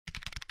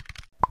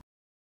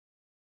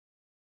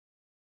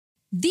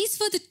These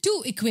were the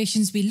two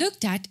equations we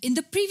looked at in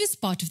the previous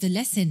part of the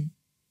lesson.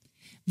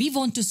 We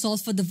want to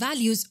solve for the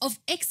values of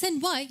x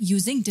and y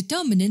using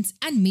determinants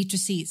and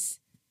matrices.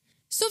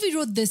 So we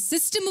wrote this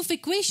system of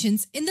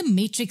equations in the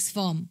matrix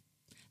form.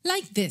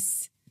 Like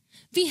this.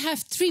 We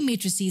have three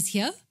matrices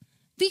here.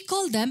 We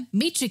call them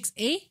matrix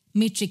A,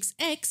 matrix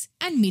X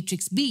and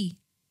matrix B.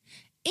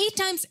 A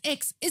times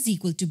X is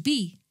equal to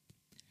B.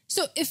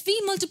 So if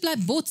we multiply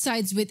both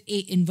sides with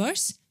A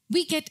inverse,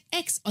 we get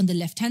X on the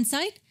left-hand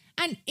side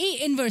and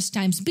A inverse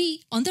times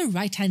B on the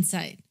right-hand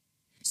side.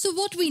 So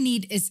what we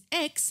need is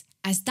X,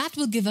 as that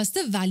will give us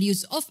the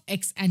values of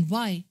X and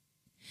Y.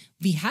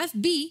 We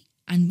have B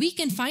and we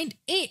can find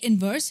A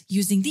inverse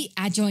using the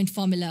adjoint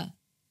formula.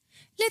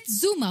 Let's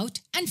zoom out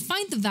and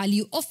find the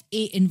value of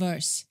A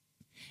inverse.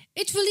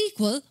 It will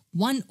equal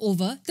 1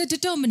 over the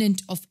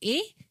determinant of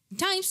A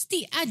times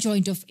the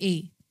adjoint of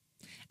A.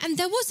 And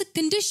there was a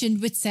condition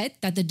which said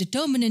that the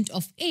determinant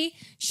of A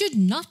should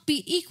not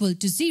be equal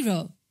to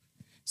 0.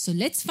 So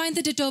let's find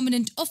the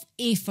determinant of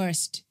A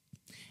first.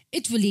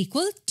 It will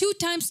equal 2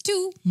 times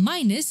 2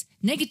 minus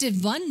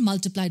negative 1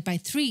 multiplied by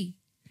 3.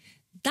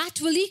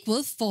 That will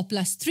equal 4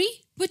 plus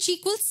 3, which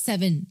equals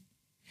 7.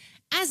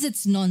 As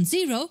it's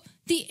non-zero,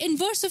 the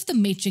inverse of the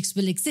matrix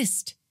will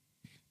exist.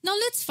 Now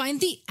let's find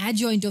the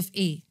adjoint of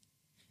A.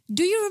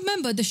 Do you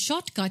remember the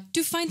shortcut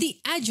to find the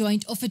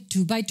adjoint of a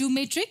 2 by 2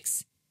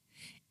 matrix?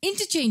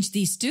 Interchange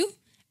these two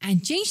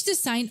and change the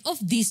sign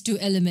of these two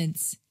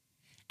elements.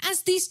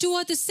 As these two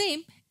are the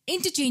same,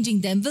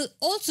 interchanging them will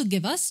also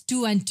give us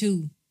 2 and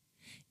 2.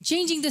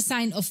 Changing the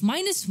sign of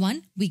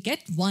 -1, we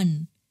get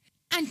 1.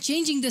 And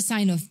changing the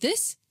sign of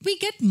this, we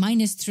get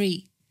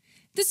 -3.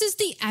 This is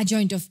the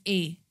adjoint of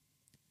A.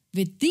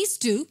 With these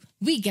two,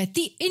 we get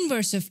the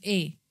inverse of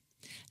A.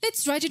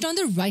 Let's write it on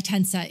the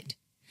right-hand side.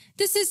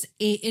 This is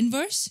A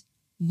inverse,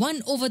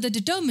 1 over the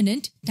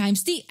determinant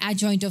times the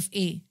adjoint of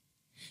A.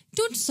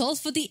 Don't solve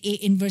for the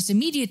A inverse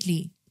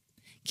immediately.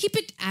 Keep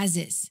it as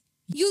is.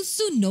 You'll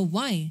soon know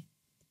why.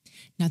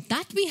 Now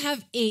that we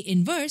have A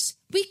inverse,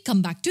 we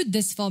come back to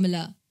this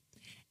formula.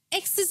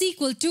 X is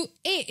equal to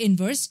A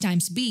inverse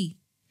times B.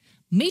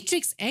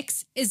 Matrix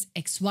X is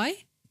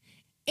XY.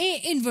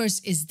 A inverse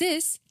is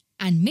this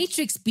and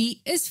matrix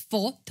B is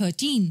 4,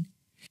 13.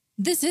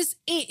 This is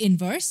A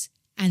inverse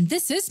and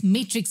this is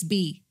matrix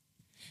B.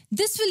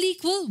 This will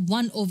equal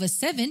 1 over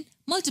 7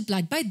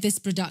 multiplied by this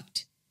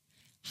product.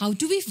 How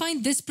do we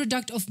find this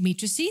product of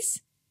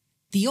matrices?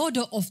 The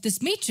order of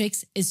this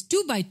matrix is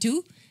 2 by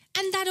 2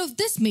 and that of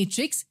this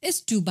matrix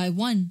is 2 by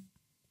 1.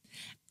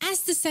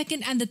 As the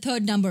second and the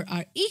third number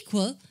are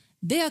equal,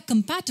 they are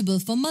compatible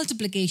for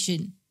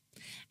multiplication.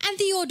 And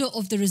the order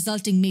of the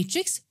resulting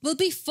matrix will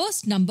be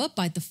first number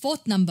by the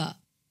fourth number.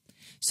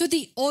 So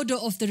the order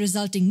of the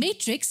resulting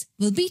matrix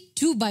will be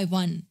 2 by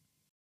 1.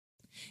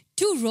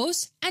 2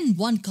 rows and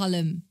 1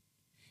 column.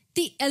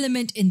 The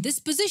element in this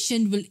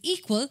position will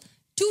equal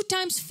 2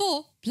 times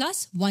 4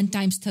 plus 1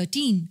 times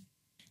 13.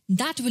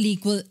 That will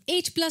equal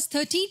 8 plus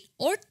 13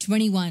 or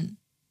 21.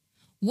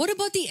 What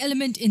about the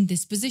element in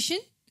this position?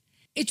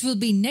 It will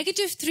be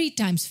negative 3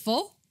 times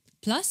 4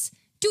 plus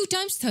 2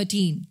 times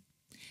 13.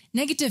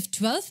 Negative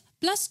 12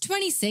 plus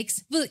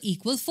 26 will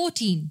equal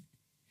 14.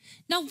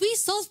 Now we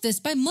solve this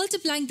by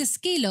multiplying the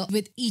scalar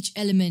with each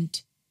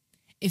element.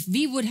 If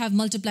we would have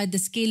multiplied the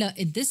scalar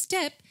in this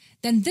step,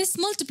 then this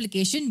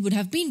multiplication would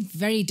have been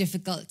very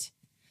difficult,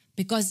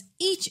 because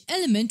each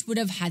element would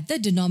have had the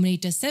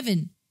denominator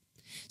 7.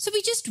 So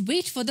we just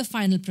wait for the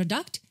final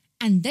product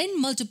and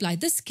then multiply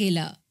the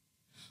scalar.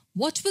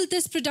 What will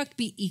this product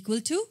be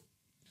equal to?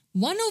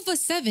 1 over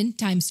 7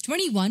 times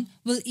 21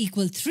 will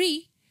equal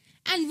 3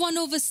 and 1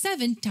 over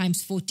 7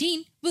 times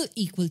 14 will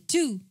equal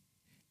 2.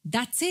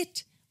 That's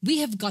it. We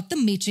have got the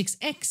matrix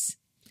X.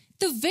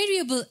 The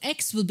variable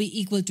X will be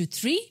equal to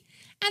 3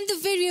 and the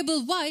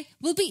variable Y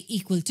will be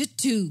equal to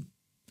 2.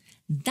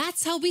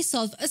 That's how we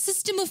solve a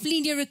system of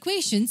linear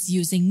equations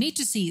using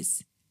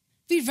matrices.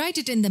 We write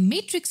it in the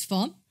matrix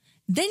form,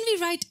 then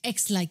we write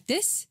X like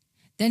this,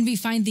 then we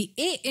find the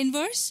A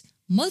inverse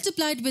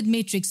multiplied with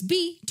matrix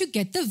B to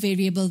get the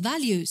variable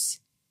values.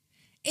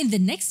 In the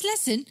next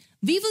lesson,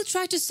 we will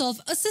try to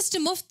solve a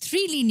system of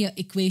 3 linear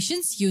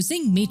equations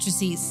using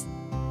matrices.